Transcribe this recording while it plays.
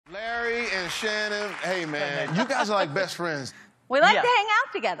and Shannon, hey, man, you guys are like best friends. We like to hang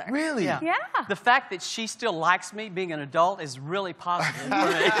out together. Really? Yeah. The fact that she still likes me being an adult is really positive for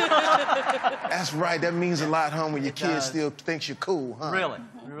me. That's right. That means a lot, huh, when your kid still thinks you're cool, huh? Really.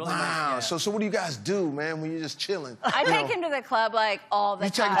 Really wow. So what do you guys do, man, when you're just chilling? I take him to the club, like, all the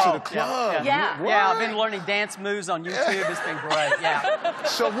time. You take him to the club? Yeah, I've been learning dance moves on YouTube. It's been great,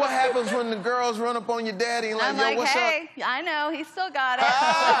 So what happens when the girls run up on your daddy and like, I'm yo, like, what's hey, up? I know, he still got it.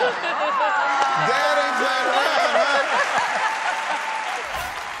 Dad ain't playing around, huh?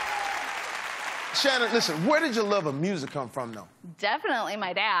 Shannon, listen, where did your love of music come from, though? Definitely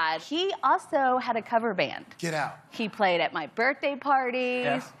my dad. He also had a cover band. Get out. He played at my birthday parties.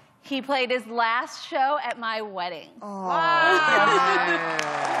 Yeah. He played his last show at my wedding. Oh, man.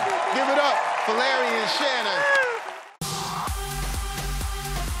 Give it up for Larry and Shannon.